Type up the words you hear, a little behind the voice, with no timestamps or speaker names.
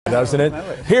Doesn't it?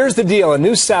 Here's the deal. A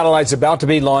new satellite's about to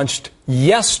be launched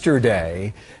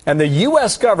yesterday, and the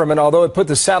U.S. government, although it put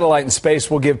the satellite in space,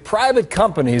 will give private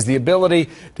companies the ability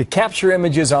to capture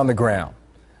images on the ground.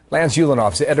 Lance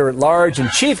Ulanoff is editor-at-large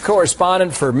and chief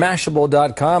correspondent for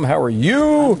Mashable.com. How are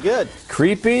you? I'm good.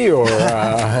 Creepy or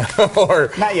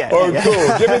Not yet. Or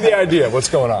cool? Give me the idea. What's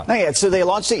going on? Not yet. So they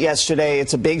launched it yesterday.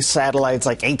 It's a big satellite. It's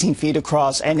like 18 feet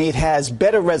across, and it has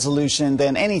better resolution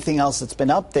than anything else that's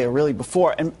been up there really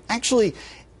before. And actually,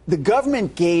 the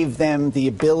government gave them the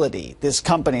ability, this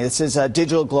company, this is a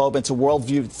Digital Globe, it's a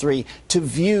WorldView-3, to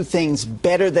view things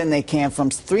better than they can from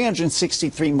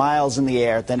 363 miles in the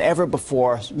air than ever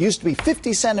before. It used to be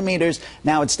 50 centimeters,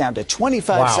 now it's down to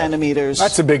 25 centimeters.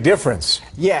 That's a big difference.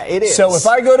 Yeah, it is. So if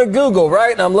I go to Google,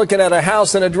 right, and I'm looking at a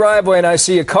house in a driveway and I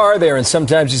see a car there, and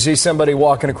sometimes you see somebody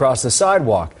walking across the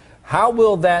sidewalk, how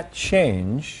will that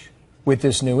change with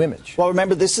this new image? Well,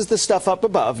 remember, this is the stuff up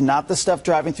above, not the stuff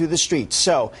driving through the streets.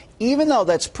 So even though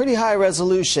that's pretty high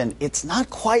resolution, it's not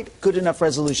quite good enough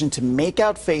resolution to make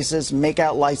out faces, make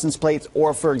out license plates,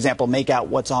 or, for example, make out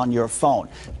what's on your phone.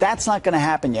 That's not going to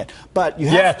happen yet. But you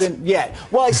have to yet.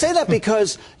 Well, I say that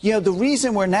because, you know, the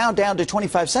reason we're now down to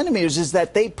 25 centimeters is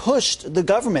that they pushed the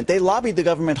government. They lobbied the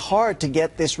government hard to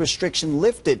get this restriction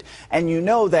lifted. And you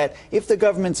know that if the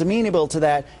government's amenable to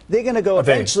that, they're going to go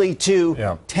eventually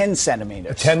to 10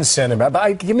 centimeters. 10 centimeters.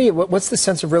 But give me, what's the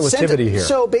sense of relativity here?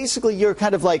 So basically, you're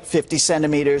kind of like 50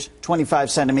 centimeters,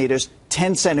 25 centimeters,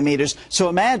 10 centimeters. So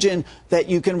imagine that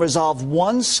you can resolve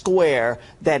one square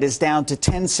that is down to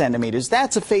 10 centimeters.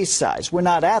 That's a face size. We're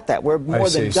not at that. We're more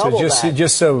than double that.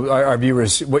 Just so our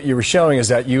viewers, what you were showing is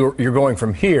that you're going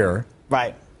from here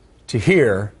to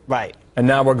here. Right. And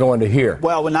now we're going to here.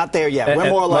 Well, we're not there yet. We're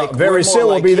more like very soon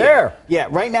we'll be there. Yeah,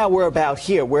 right now we're about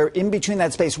here. We're in between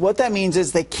that space. What that means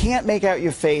is they can't make out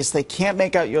your face. They can't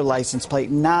make out your license plate.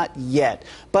 Not yet.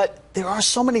 But there are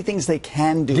so many things they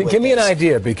can do. Give me an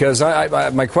idea, because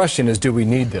my question is, do we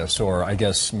need this, or I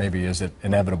guess maybe is it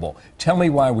inevitable? Tell me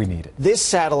why we need it. This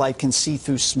satellite can see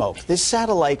through smoke. This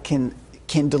satellite can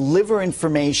deliver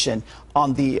information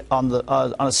on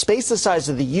a space the size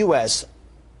of the U.S.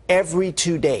 every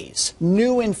 2 days.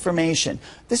 New information.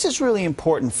 This is really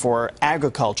important for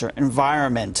agriculture,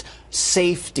 environment,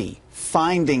 safety,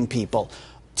 finding people.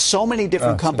 So many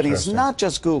different companies, not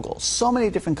just Google, so many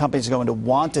different companies are going to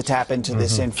want to tap into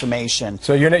this information.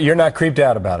 So you're not creeped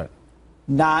out about it?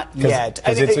 Not yet.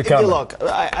 Look,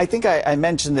 I think I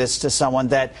mentioned this to someone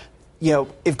that, you know,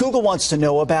 if Google wants to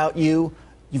know about you,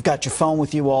 you've got your phone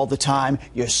with you all the time.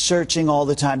 You're searching all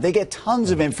the time. They get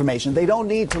tons of information. They don't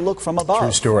need to look from above.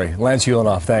 True story. Lance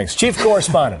Ulanoff, thanks. Chief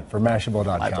correspondent for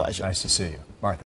Mashable.com. My pleasure. Nice to see you.